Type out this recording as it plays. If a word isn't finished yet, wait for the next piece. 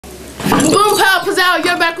Boom, Kyle Pizzell,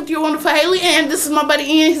 you're back with your wonderful Haley, and this is my buddy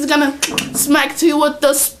Ian. He's gonna smack to you with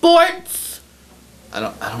the sports. I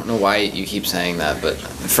don't know why you keep saying that, but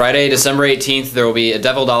Friday, December 18th, there will be a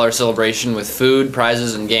Devil Dollar celebration with food,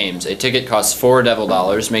 prizes, and games. A ticket costs 4 Devil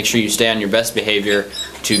Dollars. Make sure you stay on your best behavior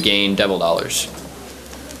to gain Devil Dollars.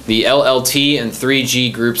 The LLT and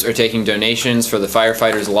 3G groups are taking donations for the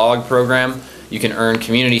Firefighters Log program. You can earn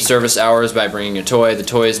community service hours by bringing a toy. The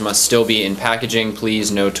toys must still be in packaging. Please,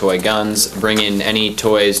 no toy guns. Bring in any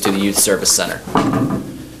toys to the Youth Service Center.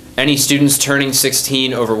 Any students turning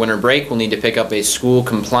 16 over winter break will need to pick up a school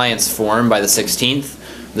compliance form by the 16th.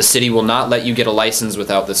 The city will not let you get a license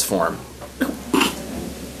without this form.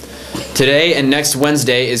 Today and next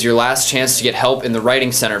Wednesday is your last chance to get help in the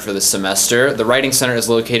Writing Center for this semester. The Writing Center is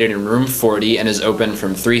located in room 40 and is open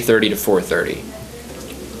from 3:30 to 4:30.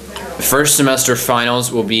 The first semester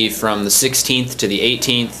finals will be from the 16th to the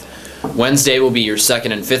 18th. Wednesday will be your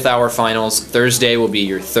 2nd and 5th hour finals. Thursday will be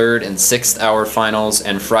your 3rd and 6th hour finals.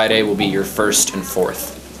 And Friday will be your 1st and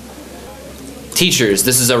 4th. Teachers,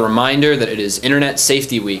 this is a reminder that it is Internet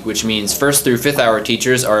Safety Week, which means 1st through 5th hour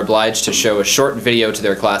teachers are obliged to show a short video to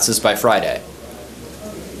their classes by Friday.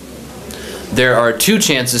 There are 2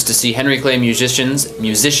 chances to see Henry Clay musicians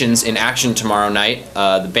in action tomorrow night.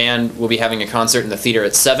 The band will be having a concert in the theater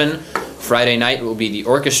at 7. Friday night will be the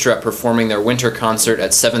orchestra performing their winter concert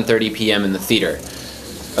at 7:30 p.m. in the theater.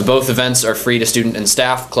 Both events are free to student and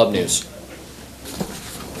staff. Club News.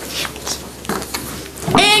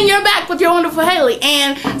 And you're back with your wonderful Haley.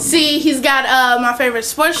 And see, he's got my favorite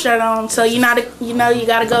sports shirt on, so you gotta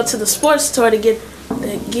go to the sports store to get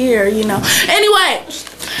the gear, Anyway,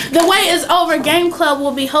 the wait is over. Game Club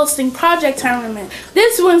will be hosting Project Tournament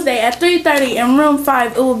this Wednesday at 3:30 in room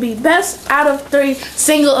 5. It will be best out of 3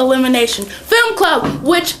 single elimination. Film Club,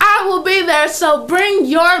 which I will be there, so bring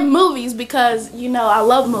your movies because I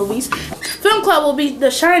love movies. Film Club will be The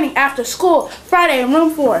Shining after school Friday in room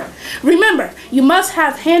 4. Remember, you must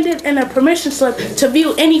have handed in a permission slip to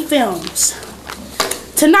view any films.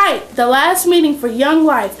 Tonight, the last meeting for Young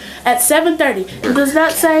Life at 7:30. Does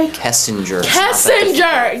that say? Kessinger.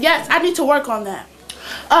 Kessinger! Yes, I need to work on that.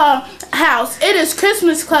 House, it is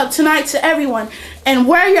Christmas Club tonight to everyone. And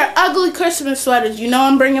wear your ugly Christmas sweaters.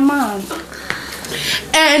 I'm bringing mine.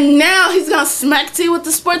 And now he's going to smack to you with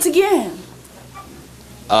the sports again.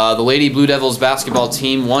 The Lady Blue Devils basketball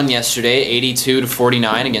team won yesterday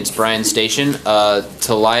 82-49 against Bryan Station.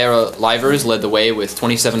 Tolliver led the way with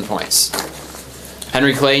 27 points.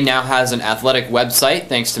 Henry Clay now has an athletic website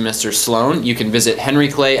thanks to Mr. Sloan. You can visit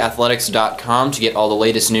henryclayathletics.com to get all the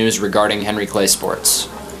latest news regarding Henry Clay sports.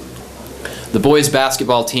 The boys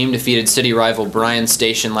basketball team defeated city rival Bryan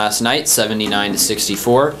Station last night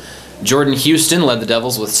 79-64. Jordan Houston led the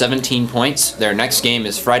Devils with 17 points. Their next game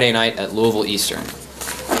is Friday night at Louisville Eastern.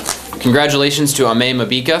 Congratulations to Ame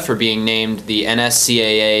Mabika for being named the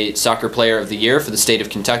NSCAA Soccer Player of the Year for the state of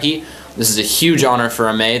Kentucky. This is a huge honor for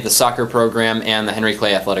Ame, the soccer program, and the Henry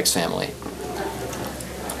Clay Athletics family.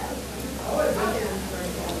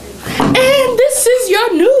 And this is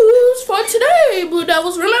your news for today, Blue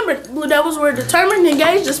Devils. Remember, Blue Devils were determined,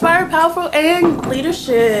 engaged, inspired, powerful, and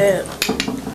leadership.